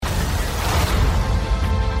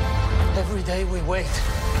Every day we wait,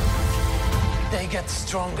 they get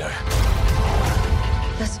stronger.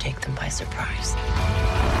 Let's take them by surprise.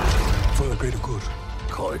 For the greater good.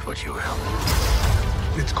 Call it what you will.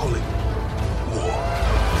 Let's call it war.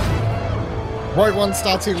 Rogue One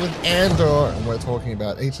starts here with Andor, and we're talking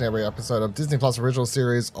about each and every episode of Disney Plus original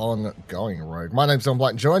series Ongoing Rogue. My name's John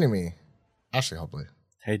Blight, and joining me, Ashley Hobley.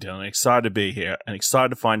 Hey Dylan, excited to be here, and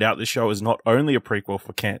excited to find out this show is not only a prequel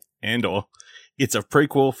for Andor, it's a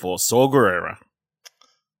prequel for Saw Gerrera.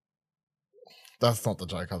 That's not the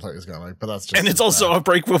joke I thought he was going to make, but that's just... And it's also a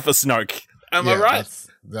prequel for Snoke. Am I right?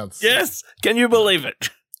 That's yes! Can you believe it?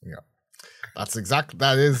 Yeah. That's exactly...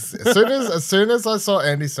 That is... As soon as I saw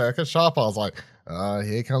Andy Serkis show up, I was like,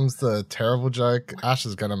 here comes the terrible joke Ash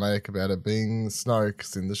is going to make about it being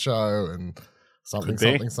Snoke's in the show and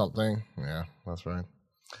something. Yeah, that's right.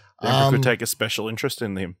 Denver could take a special interest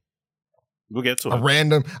in him. We'll get to it.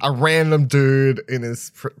 A random dude in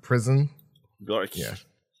his prison. Like, yeah.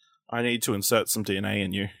 I need to insert some DNA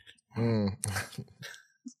in you.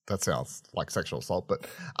 That sounds like sexual assault, but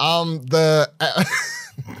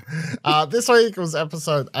this week was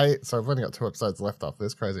episode 8, so I've only got 2 episodes left after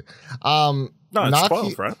this. Crazy. No, it's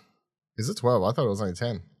 12, right? Is it 12? I thought it was only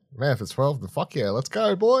 10. Man, if it's 12, then fuck yeah, let's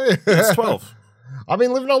go, boy. It's 12. I've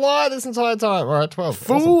been living a lie this entire time. All right, 12.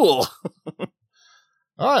 Fool! Awesome.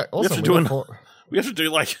 All right, awesome. We have to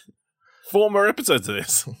do like 4 more episodes of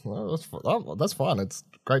this. Well, that's fine. It's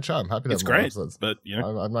a great show. I'm happy to have more episodes. But you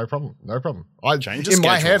know, I have no problem.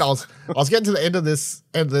 My head, I was getting to the end of this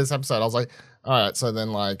episode. I was like, all right, so then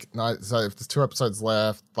so if there's 2 episodes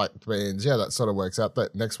left, means that sort of works out.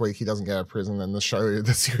 That next week he doesn't get out of prison, and the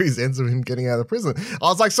series ends with him getting out of prison. I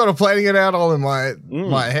was like sort of planning it out all in my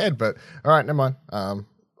head, but all right, never mind.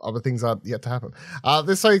 Other things are yet to happen.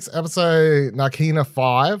 This week's episode, Narkina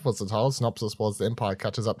 5, was the title. Synopsis was the Empire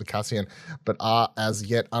catches up to Cassian, but are as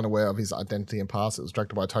yet unaware of his identity and past. It was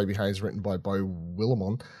directed by Toby Hayes, written by Beau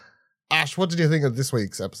Willimon. Ash, what did you think of this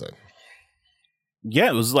week's episode? Yeah,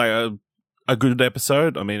 it was like a good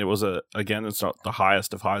episode. I mean, it was again, it's not the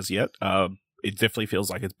highest of highs yet. It definitely feels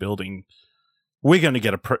like it's building. We're going to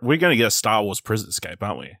get a Star Wars prison escape,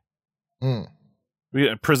 aren't we? We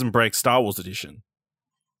get a Prison Break Star Wars edition.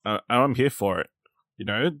 I'm here for it. You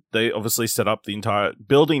know, they obviously set up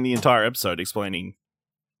building the entire episode, explaining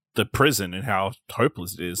the prison and how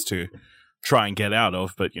hopeless it is to try and get out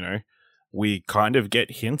of. But, you know, we kind of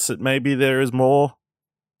get hints that maybe there is more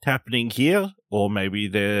happening here, or maybe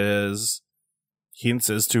there's hints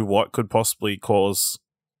as to what could possibly cause,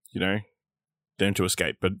 you know, them to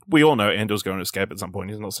escape. But we all know Andor's going to escape at some point.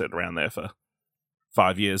 He's not sitting around there for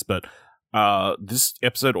 5 years. But this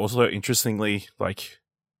episode also, interestingly,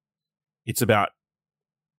 it's about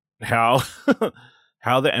how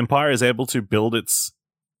how the Empire is able to build its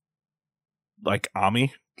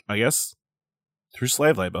army, I guess, through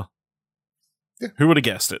slave labor. Yeah. Who would have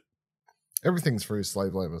guessed it? Everything's through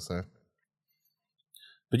slave labor, so.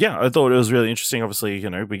 But yeah, I thought it was really interesting. Obviously,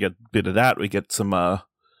 you know, we get a bit of that. We get some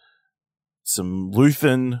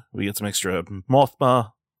Luthen. We get some extra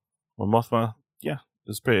Mothma. Yeah, it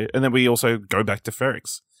was pretty. And then we also go back to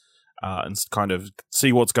Ferrix. And kind of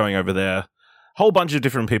see what's going over there. Whole bunch of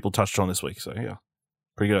different people touched on this week, so yeah,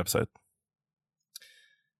 pretty good episode.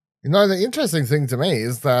 You know, the interesting thing to me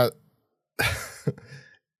is that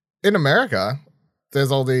in America,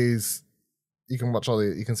 there's all these. You can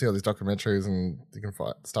see all these documentaries, and you can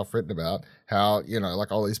find stuff written about how, you know,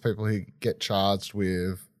 all these people who get charged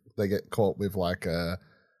with, they get caught with a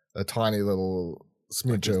tiny little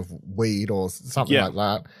smidge of weed or something like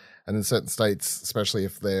that. And in certain states, especially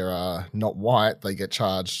if they're not white, they get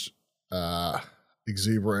charged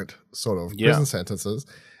exuberant sort of prison sentences.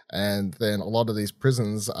 And then a lot of these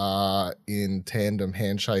prisons are in tandem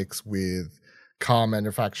handshakes with car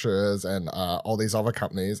manufacturers and all these other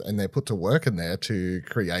companies, and they're put to work in there to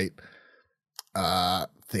create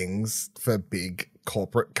things for big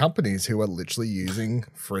corporate companies who are literally using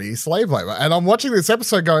free slave labor. And I'm watching this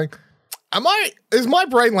episode going, is my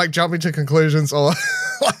brain jumping to conclusions, or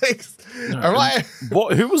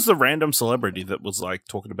who was the random celebrity that was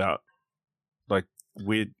talking about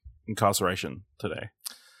weird incarceration today?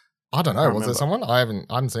 I don't know. Was there someone? I haven't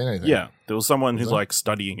seen anything. Yeah, there was someone who's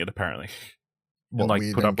studying it apparently, and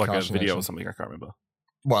put up a video or something. I can't remember.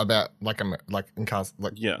 What about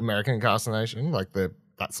American incarceration,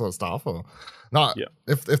 that sort of stuff, or not? Yeah.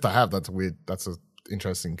 If they have, that's weird. That's an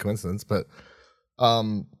interesting coincidence, but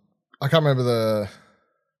I can't remember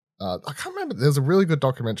There's a really good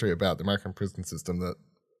documentary about the American prison system that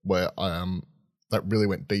really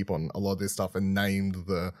went deep on a lot of this stuff and named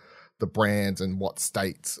the brands and what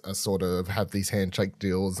states are sort of have these handshake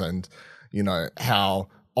deals, and you know how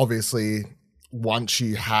obviously, once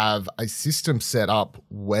you have a system set up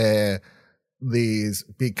where these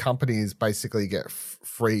big companies basically get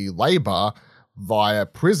free labor via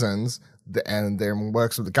prisons and then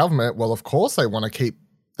works with the government, well, of course they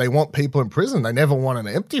want people in prison. They never want an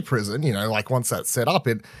empty prison. Like once that's set up,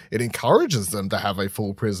 it encourages them to have a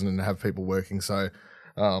full prison and have people working. So,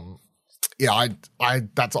 I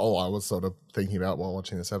that's all I was sort of thinking about while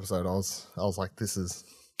watching this episode. I was like, this is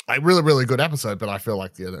a really, really good episode, but I feel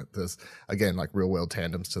like there's again like real world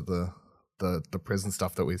tandems to the prison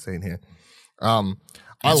stuff that we've seen here.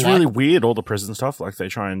 It's really weird, all the prison stuff. Like they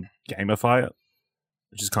try and gamify it,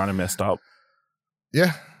 which is kind of messed up.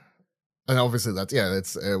 Yeah, and obviously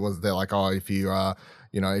they're like, oh, if you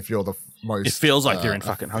if you're the most, it feels like they're in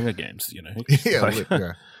fucking Hunger Games, Yeah, like,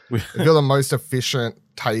 yeah. If you're the most efficient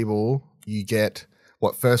table, you get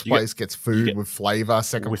first place gets food with flavor,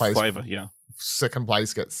 second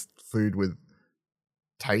place gets food with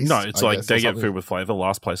taste. No, it's like they get food with flavor,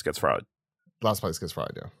 last place gets fried. Yeah.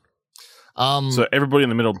 So everybody in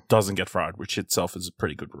the middle doesn't get fried, which itself is a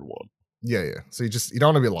pretty good reward. Yeah. So you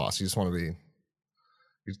don't want to be last. You just want to be.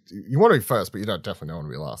 You want to be first, but you definitely don't want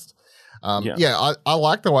to be last. I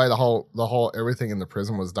like the way the whole everything in the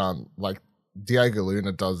prison was done. Like Diego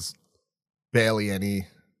Luna does barely any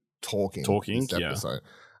talking this episode.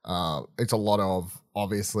 It's a lot of,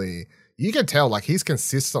 obviously, you can tell like he's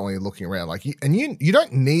consistently looking around. Like you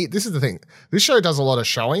don't need. This is the thing. This show does a lot of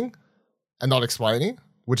showing and not explaining,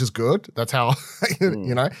 which is good. That's how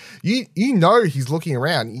you know he's looking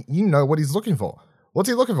around. You know what he's looking for. What's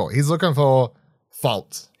he looking for? He's looking for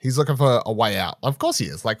faults. He's looking for a way out. Of course he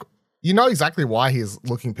is. Like, you know exactly why he's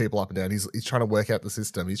looking people up and down. He's trying to work out the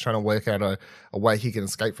system. He's trying to work out a way he can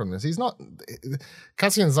escape from this.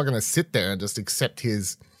 Cassian's not going to sit there and just accept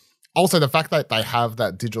his. Also, the fact that they have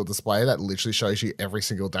that digital display that literally shows you every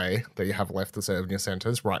single day that you have left to serve in your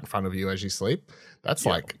sentence right in front of you as you sleep. That's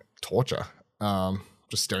like torture.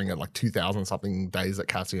 Just staring at like 2,000 something days that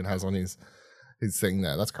Cassian has on his thing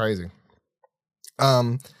there. That's crazy.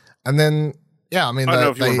 And then, yeah, I mean, I don't know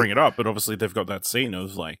if you want to bring it up, but obviously they've got that scene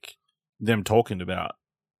of like them talking about,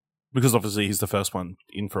 because obviously he's the first one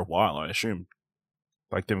in for a while, I assume,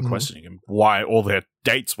 like them questioning him why all their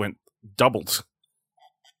dates went doubled.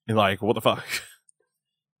 And like, what the fuck?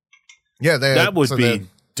 Yeah, that would be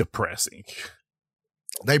depressing.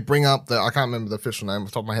 They bring up I can't remember the official name off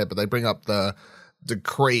the top of my head, but they bring up the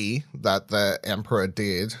decree that the Emperor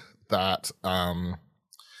did that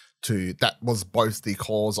that was both the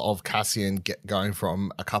cause of Cassian going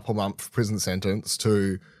from a couple month prison sentence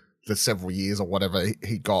to the several years or whatever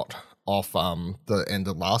he got off the end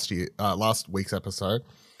of last week's episode.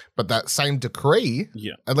 But that same decree,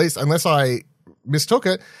 at least unless I mistook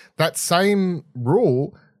it, that same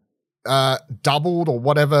rule doubled or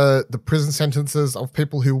whatever the prison sentences of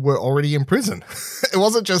people who were already in prison. It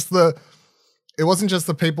wasn't just the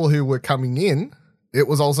people who were coming in. It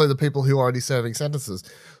was also the people who are already serving sentences.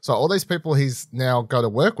 So all these people he's now got to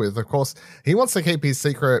work with, of course, he wants to keep his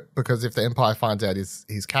secret because if the Empire finds out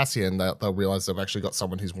he's Cassian, they'll realize they've actually got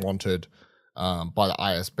someone who's wanted by the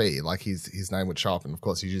ISB. Like his name would show up, and of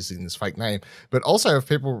course he's using his fake name. But also if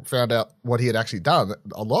people found out what he had actually done,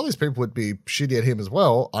 a lot of these people would be shitty at him as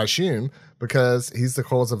well, I assume, because he's the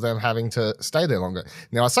cause of them having to stay there longer.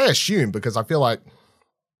 Now I say assume because I feel like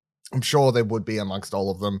I'm sure there would be amongst all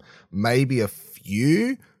of them maybe a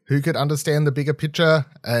few who could understand the bigger picture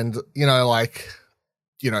and, for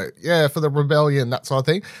the rebellion, that sort of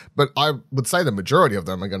thing. But I would say the majority of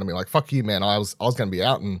them are going to be like, fuck you, man. I was going to be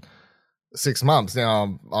out in 6 months.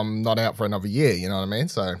 Now I'm not out for another year. You know what I mean?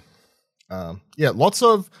 So, I'm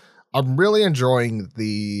really enjoying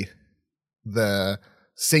the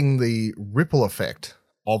seeing the ripple effect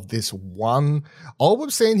of this one.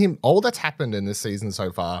 All that's happened in this season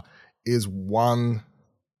so far is one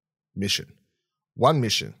mission.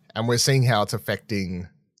 And we're seeing how it's affecting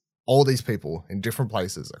all these people in different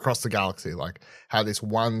places across the galaxy, like how this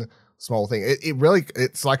one small thing,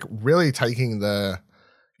 it's like really taking the,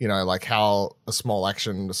 like how a small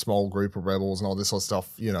action, a small group of rebels and all this sort of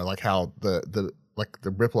stuff, like how the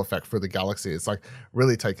ripple effect for the galaxy, it's like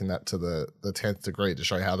really taking that to the 10th degree to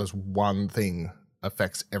show how this one thing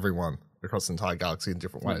affects everyone across the entire galaxy in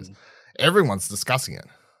different ways. Everyone's discussing it,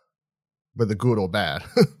 whether good or bad.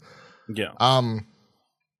 Yeah. And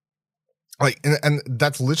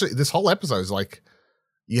that's literally this whole episode is like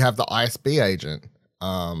you have the ISB agent,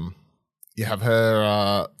 you have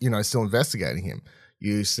her still investigating him.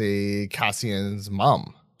 You see Cassian's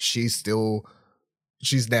mum. She's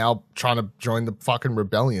now trying to join the fucking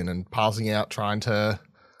rebellion and passing out, trying to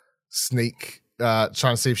sneak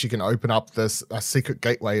trying to see if she can open up this a secret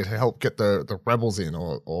gateway to help get the rebels in,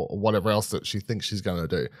 or whatever else that she thinks she's going to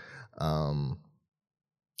do.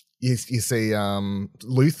 You see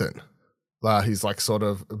Luthen, he's like sort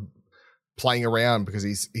of playing around because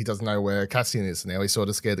he doesn't know where Cassian is now. He's sort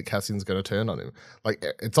of scared that Cassian's going to turn on him. Like,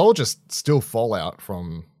 it's all just still fallout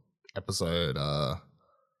from episode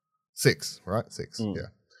 6, right? 6,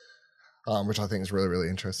 yeah. Which I think is really, really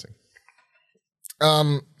interesting.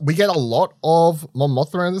 We get a lot of Mon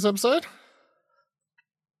Mothma in this episode.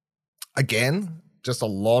 Again, just a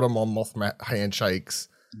lot of Mon Mothma handshakes.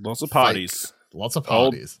 Lots of parties. Lots of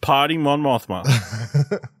parties. Old party Mon Mothma.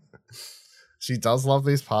 She does love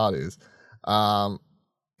these parties.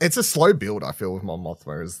 It's a slow build, I feel, with Mon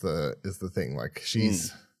Mothma is the thing. Like,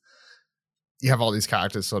 she's you have all these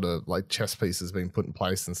characters sort of like chess pieces being put in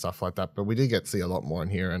place and stuff like that, but we do get to see a lot more in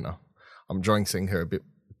here, and I'm enjoying seeing her a bit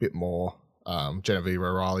more. Genevieve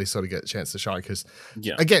O'Reilly sort of get a chance to shine because,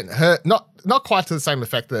 again, her not quite to the same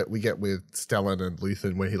effect that we get with Stellan and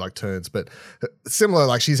Luthen where he like turns, but similar.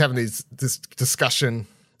 Like, she's having this discussion.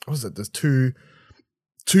 What was it? There's two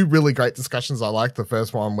really great discussions I like. The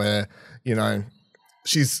first one where, you know,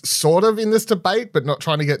 she's sort of in this debate, but not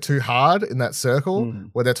trying to get too hard in that circle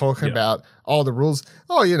where they're talking about, the rules.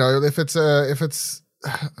 Oh, you know, if it's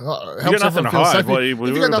you got nothing to hide. What you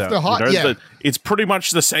got nothing to hide. You know, it's pretty much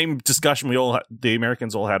the same discussion the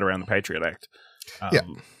Americans all had around the Patriot Act.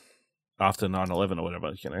 After 9/11 or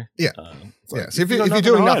whatever, you know. Yeah. Like, So if you're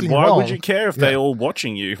doing nothing why wrong, would you care if they're all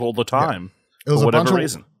watching you all the time? It was for whatever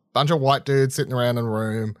reason. Bunch of white dudes sitting around in a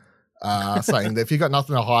room saying that if you got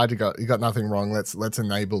nothing to hide, you got nothing wrong. Let's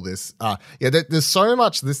enable this. There's so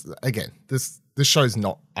much. This show's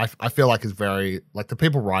not. I feel like is very like the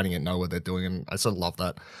people writing it know what they're doing, and I sort of love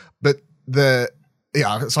that. But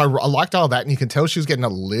so I liked all that, and you can tell she was getting a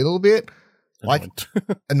little bit like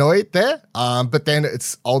annoyed there. But then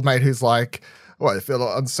it's old mate who's like, "Well, I feel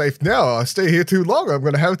unsafe now. I stay here too long. I'm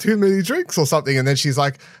going to have too many drinks or something." And then she's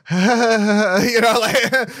like,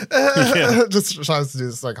 just tries to do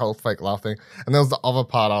this like whole fake laugh thing. And there was the other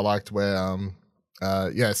part I liked where,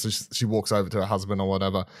 so she walks over to her husband or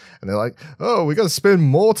whatever, and they're like, "Oh, we got to spend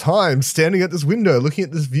more time standing at this window, looking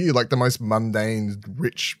at this view," like the most mundane,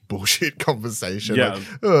 rich bullshit conversation.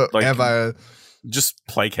 Like ever. Just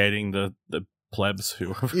placating the plebs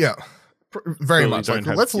who. Yeah. Very really much like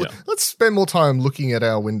let's spend more time looking at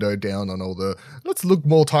our window down on let's look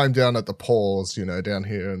more time down at the paws, you know, down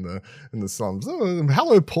here in the slums. Oh,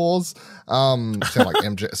 hello paws. Sound like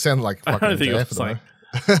MJ, sound like fucking I think MJF, it was like,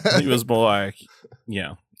 I think it was more like,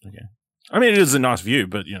 okay. I mean, it is a nice view,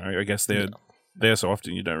 but you know, I guess they're there so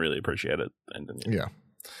often you don't really appreciate it.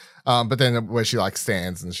 But then where she like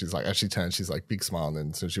stands and she's like, as she turns, she's like big smile, and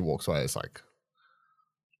then so she walks away, it's like,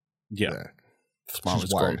 Smile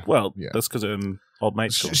is gone. Well, that's because old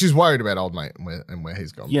mate's gone. She's worried about old mate and where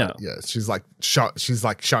he's gone. Yeah, She's like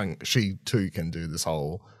showing she too can do this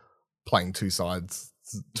whole playing two sides,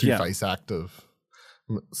 two-face act of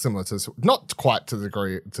similar to, not quite to the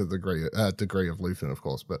degree of Luthen, of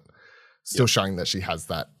course, but still showing that she has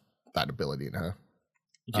that ability in her.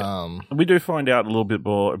 Yeah. We do find out a little bit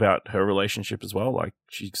more about her relationship as well. Like,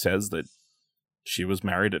 she says that she was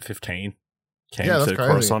married at 15, came to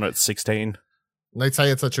Coruscant at 16. And they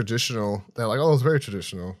say it's a traditional. They're like, "Oh, it's very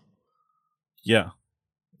traditional." Yeah.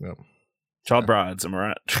 Yep. Child brides, am I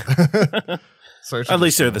right? So at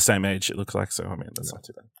least they're the same age, it looks like. So, I mean, that's not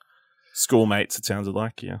too bad. Schoolmates, it sounded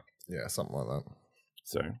like, yeah. Yeah, something like that.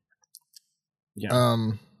 So, yeah.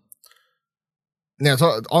 Now,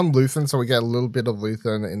 so on Luthen, so we get a little bit of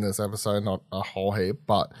Luthen in this episode, not a whole heap,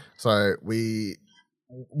 but so we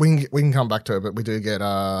can come back to it, but we do get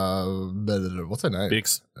what's her name?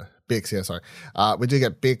 Bix, yeah, sorry. We do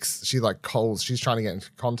get Bix. She like calls. She's trying to get into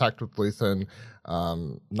contact with Luthen.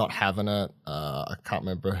 Not having it. I can't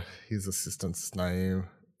remember his assistant's name.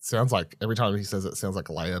 Sounds like every time he says it sounds like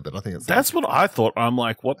Leia, but I think it's that's what I thought. I'm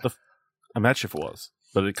like, what the? I'm not sure if it was,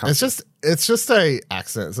 but it comes. It's just a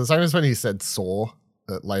accent. It's the same as when he said "saw"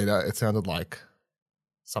 later. It sounded like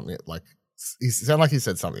something like. He sounded like he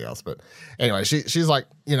said something else, but anyway, she's like,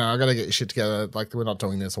 you know, I got to get your shit together. Like, we're not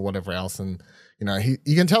doing this or whatever else. And, you know,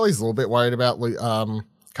 you can tell he's a little bit worried about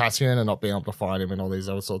Cassian and not being able to find him and all these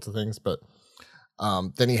other sorts of things. But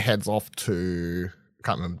then he heads off to, I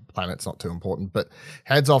can't remember the planet, it's not too important, but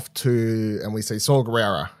heads off to, and we see Saw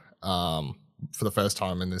Gerrera for the first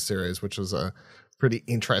time in this series, which was a pretty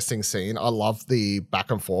interesting scene. I love the back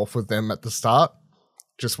and forth with them at the start.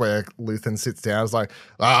 just where Luthen sits down. It's like,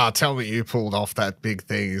 tell me you pulled off that big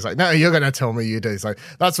thing. He's like, no, you're going to tell me you do. He's like,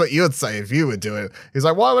 that's what you would say if you would do it. He's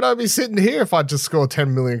like, why would I be sitting here if I just score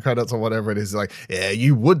 10 million credits or whatever it is? He's like, yeah,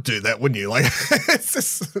 you would do that, wouldn't you? Like, it's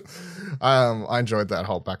just, I enjoyed that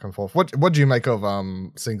whole back and forth. What do you make of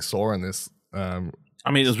seeing Saw in this? I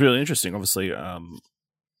mean, it was really interesting, obviously.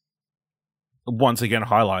 Once again,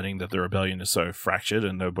 highlighting that the rebellion is so fractured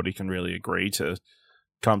and nobody can really agree to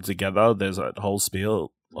come together. There's a whole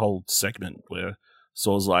segment where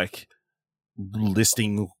Saw's like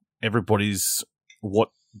listing everybody's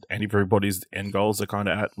end goals are kind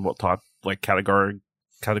of at, and what type, like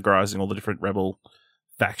categorizing all the different rebel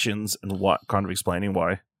factions, and what kind of explaining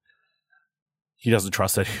why he doesn't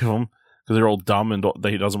trust any of them because they're all dumb and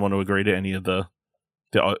he doesn't want to agree to any of the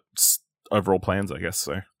overall plans, I guess.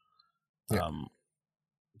 So,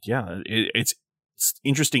 it's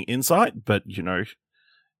interesting insight, but you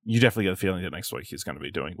definitely get the feeling that next week he's going to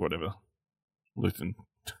be doing whatever Luthen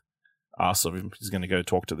asks of him. He's going to go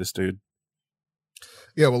talk to this dude.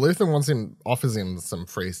 Yeah, well, Luthen offers him some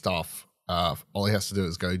free stuff. All he has to do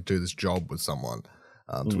is go do this job with someone,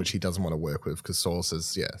 to which he doesn't want to work with, because Saul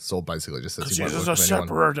says, Saul basically just says he won't work with anyone.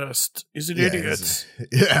 Separatist. He's an idiot.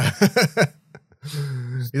 He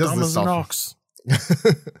does this stuff. Knox.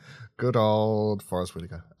 Good old Forrest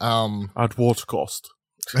Whitaker. At what cost?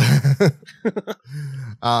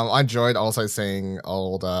 I enjoyed also seeing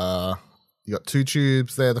old you got two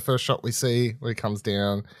tubes there, the first shot we see where he comes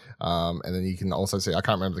down, and then you can also see, I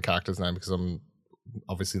can't remember the character's name because I'm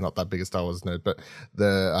obviously not that big a Star Wars nerd, but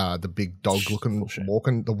the big dog looking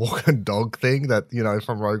walking dog thing that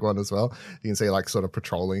from Rogue One as well, you can see like sort of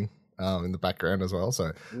patrolling in the background as well.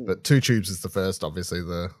 So but two tubes is the first, obviously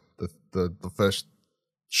the first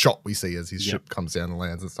shot we see as his ship comes down and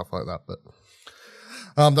lands and stuff like that. But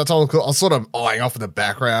that's all cool. I was sort of eyeing off in the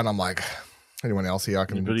background. I'm like, anyone else here I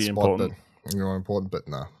can spot, important. But important. But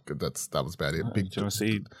no, good. That was about it. Do you want to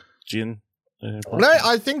see Jin? No,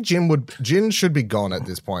 I think Jin should be gone at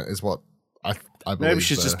this point. Is what I believe. Maybe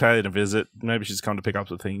she's just paid a visit. Maybe she's come to pick up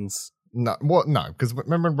the things. No, because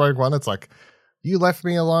remember in Rogue One, it's like, you left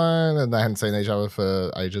me alone, and they hadn't seen each other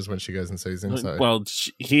for ages when she goes and sees him. So. Well,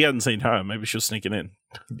 he hadn't seen her. Maybe she was sneaking in.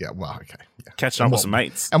 Yeah, well, okay. Yeah. Catching up with some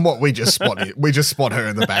mates. And what we just spot her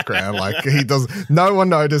in the background. Like, he does, no one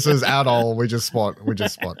notices at all. We just spot. All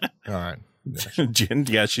right. Yeah. Jin,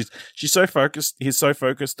 she's so focused. He's so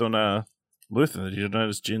focused on Luthen that you don't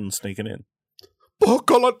notice Jin sneaking in. Oh,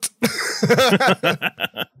 call it.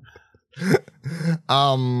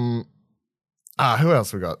 Who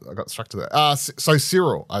else we got? I got struck to that. So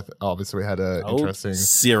Cyril. Obviously, we had a interesting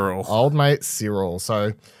old mate Cyril.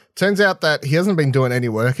 So turns out that he hasn't been doing any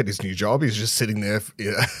work at his new job. He's just sitting there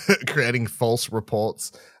creating false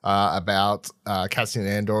reports about Cassian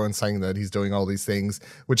Andor and saying that he's doing all these things,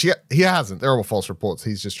 which he hasn't. They're all false reports.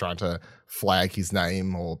 He's just trying to flag his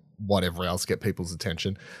name or whatever else, get people's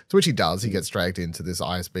attention. To which he does. He gets dragged into this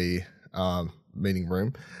ISB meeting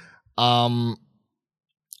room.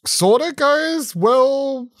 Sort of goes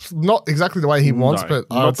well, not exactly the way he wants, but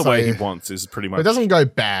not the way he wants is pretty much. It doesn't go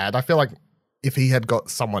bad. I feel like if he had got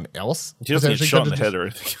someone else, he doesn't get shot in the head or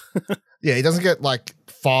anything. Yeah, he doesn't get like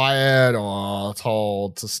fired or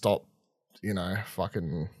told to stop.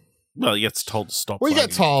 Fucking. Well, he gets told to stop. Well, he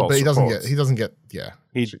gets told, but he doesn't get. He doesn't get. Yeah,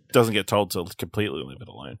 he doesn't get told to completely leave it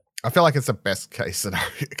alone. I feel like it's the best case scenario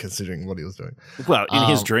considering what he was doing. Well, in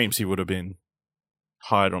his dreams, he would have been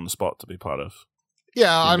hired on the spot to be part of.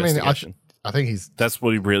 Yeah, I mean, I think that's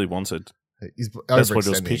what he really wanted. That's what he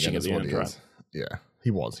was pitching at the end, right? Yeah,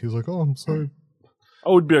 he was. He was like, "Oh, I'm so." I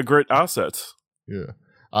would be a great asset. Yeah,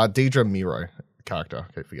 Deidre Miro character.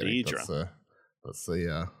 I keep forgetting. Deidre. That's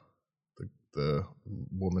the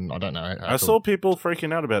woman. I don't know. I saw people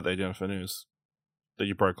freaking out about that Jennifer news that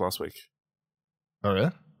you broke last week. Oh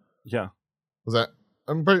yeah. Yeah. Was that?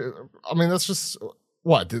 I mean, that's just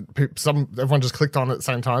what did everyone just clicked on it at the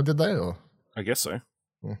same time? Did they? Or I guess so.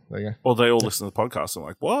 Yeah, there you go. Or they all listen to the podcast and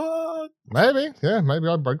like, what? Maybe. Yeah, maybe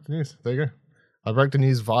I broke the news. There you go. I broke the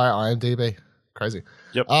news via IMDb. Crazy.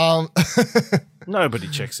 Yep. Nobody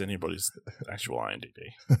checks anybody's actual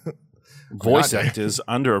IMDb. Voice actors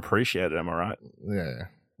underappreciated, am I right? Yeah.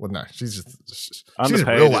 Well, no, she's a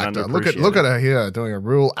underpaid real actor. Look at her here doing a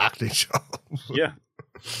real acting job. Yeah.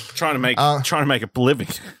 Trying to make a living.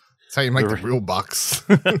 That's how you make the real bucks.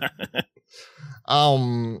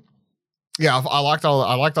 Yeah, I liked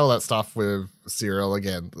all that stuff with Cyril.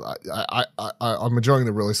 Again, I'm enjoying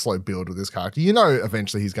the really slow build with this character.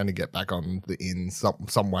 Eventually he's going to get back on the in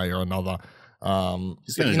some way or another.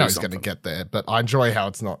 He's going to get there. But I enjoy how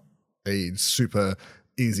it's not a super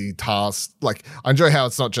easy task. Like, I enjoy how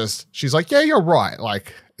it's not just she's like, yeah, you're right.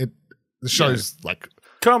 Like the show's like,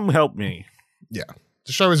 come help me. Yeah,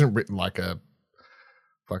 the show isn't written like a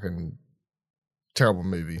fucking terrible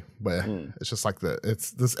movie where it's just like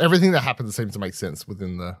it's this everything that happens seems to make sense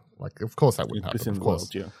within the like. Of course that wouldn't happen. Within Of the course,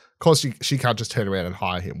 world, yeah. Of course, she can't just turn around and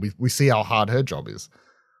hire him. We see how hard her job is,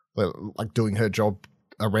 like doing her job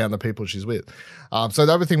around the people she's with. So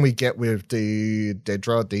the other thing we get with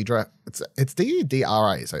Dedra, it's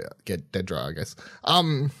Dedra, so get Dedra, I guess.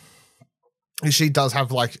 She does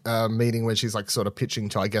have like a meeting where she's like sort of pitching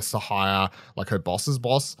to, I guess, to hire like her boss's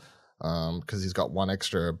boss, because he's got one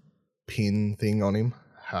extra pin thing on him,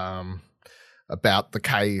 about the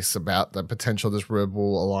case, about the potential of this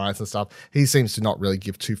rebel alliance and stuff. He seems to not really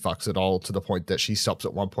give two fucks at all, to the point that she stops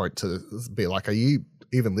at one point to be like, "Are you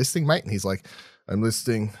even listening, mate?" And he's like, "I'm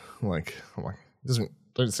listening." I'm like,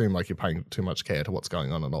 don't seem like you're paying too much care to what's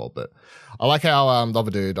going on at all. But I like how the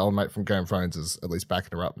other dude, old mate from Game of Thrones, is at least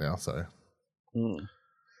backing her up now. So, who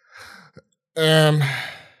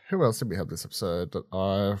else did we have this episode that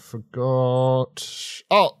I forgot?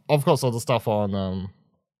 Oh, of course, all the stuff on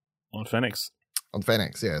Phoenix. On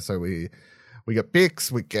Phoenix, yeah. So we get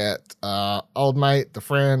Bix, we get old mate, the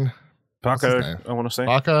friend. Paco, I want to say.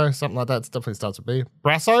 Paco, something like that. It definitely starts with B.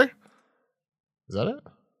 Brasso? Is that it?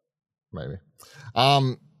 Maybe.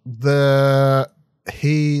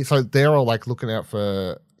 So they're all like looking out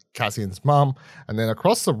for Cassian's mum, and then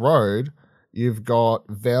across the road you've got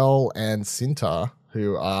Vel and Cinta,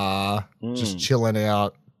 who are just chilling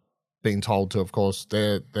out, being told to, of course,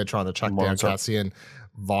 they're trying to track down Cassian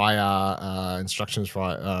via instructions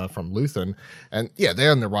from Luthen. And yeah,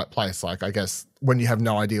 they're in the right place. Like, I guess when you have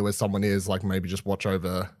no idea where someone is, like maybe just watch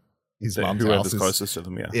over his mum's house. Whoever's closest to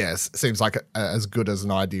them, yeah. Yes, seems like as good as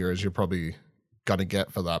an idea as you're probably going to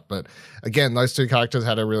get for that. But again, those two characters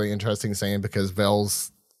had a really interesting scene because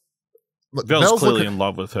Vel's clearly in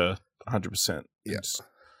love with her 100%. Yes.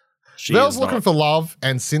 Vel's looking for love,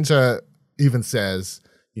 and Cinta even says,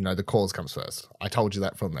 the cause comes first. I told you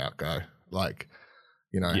that from the out-go. Like,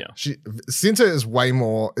 Cinta is way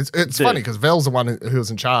more. It's funny because Vel's the one who's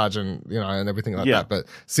in charge, and and everything like that. But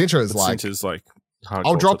Cinta is Cinta's like,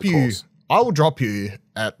 I'll drop you. I will drop you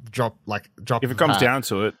at drop. If it comes down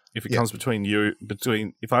to it, if it comes between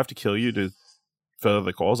if I have to kill you to further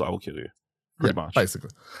the cause, I will kill you. Pretty much,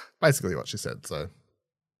 basically what she said. So.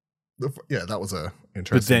 Yeah, that was a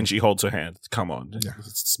interesting. But then she holds her hand. Come on,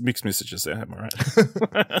 it's mixed messages there, am I right?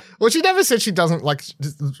 Well, she never said she doesn't like.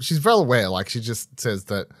 She's well aware. Like, she just says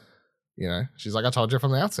that, she's like, I told you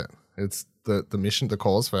from the outset. It's the mission, the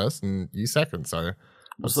cause first, and you second. So,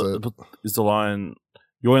 is the line?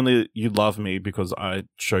 You love me because I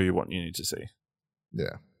show you what you need to see.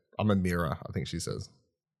 Yeah, I'm a mirror. I think she says.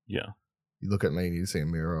 Yeah, you look at me and you see a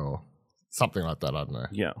mirror, or something like that. I don't know.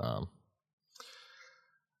 Yeah.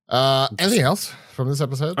 Anything else from this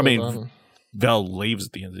episode? I mean, Vel leaves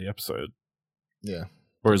at the end of the episode. Yeah.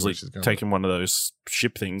 Or is like taking one of those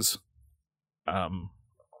ship things. Yeah.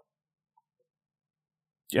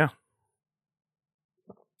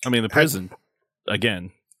 I mean, the prison,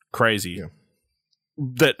 again, crazy. Yeah.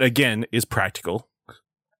 That, again, is practical.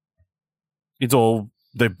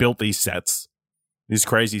 They've built these sets. These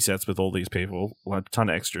crazy sets with all these people. Like, a ton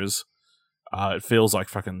of extras. It feels like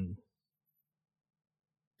fucking...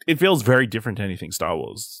 It feels very different to anything Star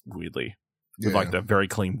Wars, weirdly. With like the very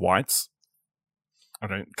clean whites.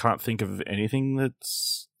 Can't think of anything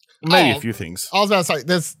that's maybe a few things. I was about to say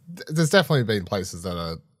there's definitely been places that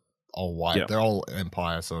are all white. Yeah. They're all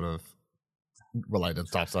Empire sort of related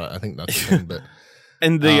stuff, so I think that's the thing. But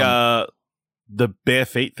and the bare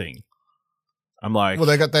feet thing. I'm like, well,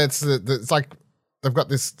 they got that. It's like they've got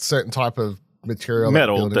this certain type of material,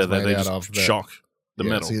 metal that they just shock the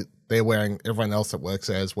metal. So they're wearing, everyone else that works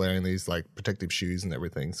there is wearing these like protective shoes and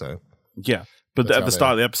everything. So yeah, but at the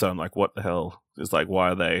start of the episode, I'm like, what the hell? It's like,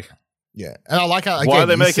 why are they? Yeah, and I like how, again, why are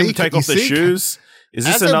they making them take off their shoes? Is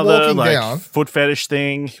this another like foot fetish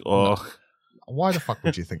thing, or why the fuck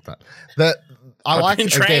would you think that? That I've been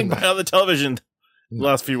trained by other television the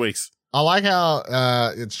last few weeks. I like how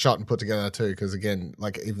it's shot and put together too, because again,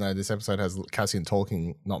 like, even though this episode has Cassian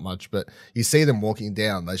talking not much, but you see them walking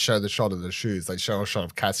down. They show the shot of the shoes. They show a shot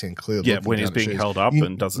of Cassian clearly. Yeah, when he's being held up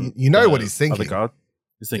and doesn't. You know what he's thinking.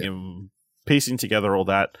 He's thinking, piecing together all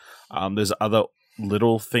that. There's other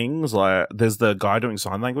little things, like there's the guy doing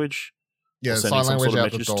sign language. Yeah, sending sign language some sort of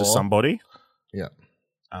out the message door to somebody. Yeah.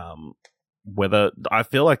 Whether I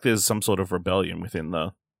feel like there's some sort of rebellion within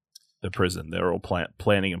the prison. They're all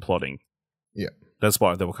planning and plotting. Yeah. That's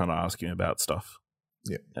why they were kind of asking about stuff.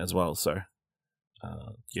 Yeah. As well. So,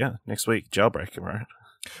 yeah, next week, jailbreak, right?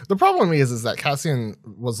 The problem is that Cassian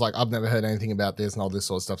was like, I've never heard anything about this and all this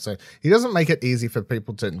sort of stuff. So he doesn't make it easy for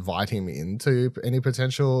people to invite him into any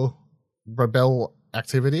potential rebel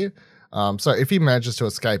activity. So if he manages to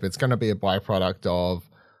escape, it's going to be a byproduct of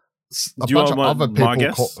a bunch of other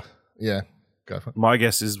people. Yeah, go for it. My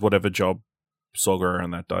guess is whatever job Sorga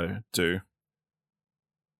and that do.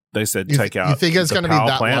 They said take out. You think it's going to be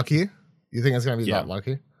that plant? lucky? You think it's going to be that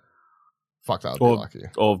lucky? Fuck, that would be lucky.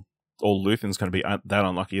 Or Luthen's going to be that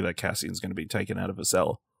unlucky that Cassian's going to be taken out of a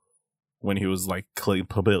cell when he was like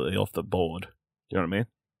completely off the board. Do you know what I mean?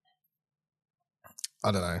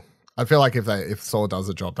 I don't know. I feel like if Saul does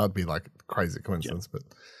the job, that'd be like a crazy coincidence. Yeah.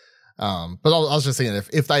 But I was just thinking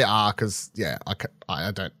if they are, because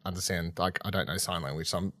I don't understand. Like I don't know sign language.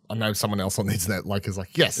 So I know someone else on the internet is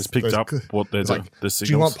like yes, it's picked up what they're doing. Like, do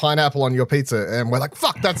you want pineapple on your pizza? And we're like,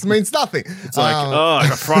 fuck, that means nothing. It's like, I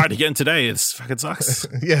got fried again today. It's fucking sucks.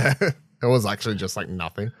 Yeah, it was actually just like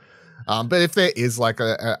nothing. But if there is like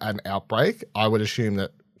an outbreak, I would assume that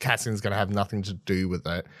Cassian's going to have nothing to do with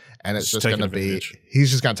it, and it's just going to be he's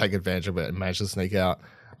just going to take advantage of it and manage to sneak out.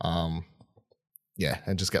 Yeah,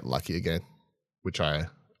 and just get lucky again, which I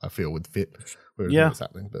feel would fit with what's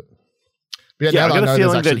happening. But I got a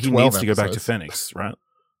feeling that he needs to go back to Phoenix, right?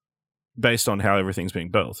 Based on how everything's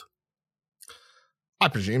being built. I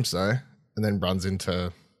presume so. And then runs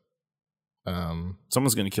into...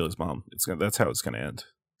 someone's going to kill his mom. That's how it's going to end.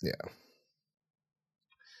 Yeah.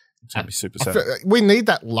 It's going to be super sad. We need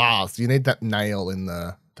that last. You need that nail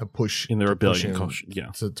to push... In the rebellion.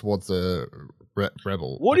 Towards the...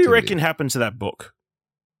 rebel. What do you reckon happened to that book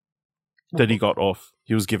that he got off?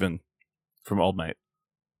 He was given from Old Mate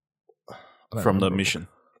from the mission.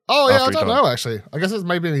 Oh yeah, I don't know actually. I guess it's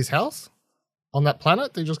maybe in his house on that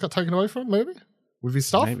planet that he just got taken away from. Maybe with his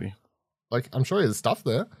stuff. Maybe like I'm sure he has stuff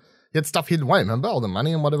there. He had stuff hidden away. Remember all the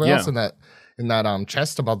money and whatever else in that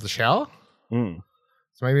chest above the shower. So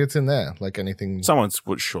maybe it's in there. Like anything. Someone's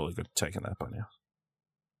would surely have taken that by now.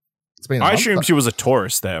 It's been. I assumed she was a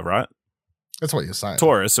tourist there, right? That's what you're saying.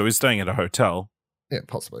 Tourist, so he's staying at a hotel. Yeah,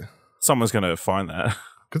 possibly. Someone's going to find that.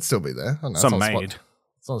 Could still be there. I don't know. Some maid.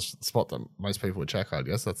 It's not a spot that most people would check, I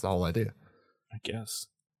guess. That's the whole idea. I guess.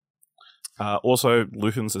 Also,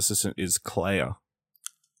 Luthen's assistant is Claire.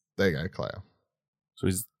 There you go, Claire. So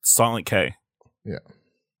he's Silent K. Yeah.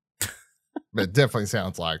 But it definitely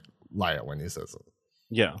sounds like Leia when he says it.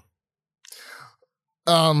 Yeah.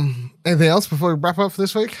 Anything else before we wrap up for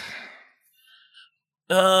this week?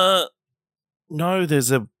 No, there's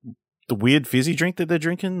the weird fizzy drink that they're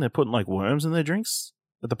drinking. They're putting like worms in their drinks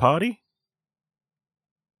at the party.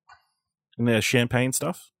 And their champagne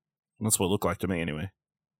stuff. That's what it looked like to me anyway.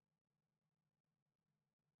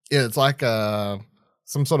 Yeah, it's like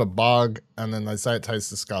some sort of bug, and then they say it tastes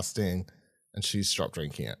disgusting, and she stopped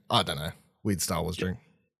drinking it. I don't know. Weird Star Wars drink.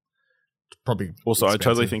 Probably. Also, expensive. I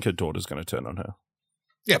totally think her daughter's going to turn on her.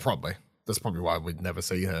 Yeah, probably. That's probably why we'd never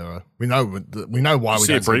see her. We know why we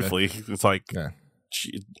see don't it briefly. It's like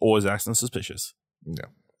she always acting suspicious. Yeah.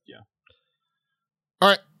 All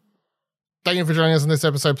right. Thank you for joining us in this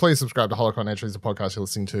episode. Please subscribe to Holocron Entries, the podcast you're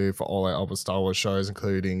listening to for all our other Star Wars shows,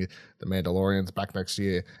 including The Mandalorian's back next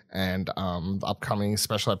year, and the upcoming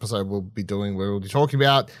special episode we'll be talking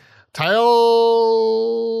about Tales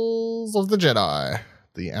of the Jedi,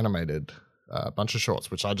 the animated bunch of shorts,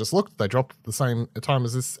 which I just looked. They dropped the same time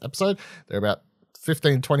as this episode. They're about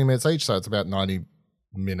 15, 20 minutes each, so it's about 90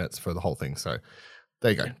 minutes for the whole thing. So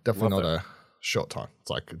there you go. Definitely not a short time. It's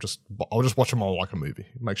like I'll just watch them all like a movie.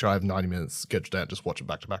 Make sure I have 90 minutes scheduled out. Just watch it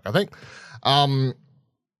back to back, I think.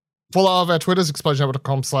 Follow all of our Twitters,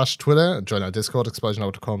 explosionhour.com/Twitter. Join our Discord,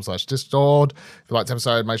 explosionhour.com/Discord. If you liked the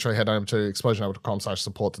episode, make sure you head over to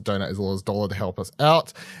explosionhour.com/support to donate as little as $1 to help us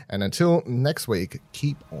out. And until next week,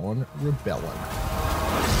 keep on rebelling.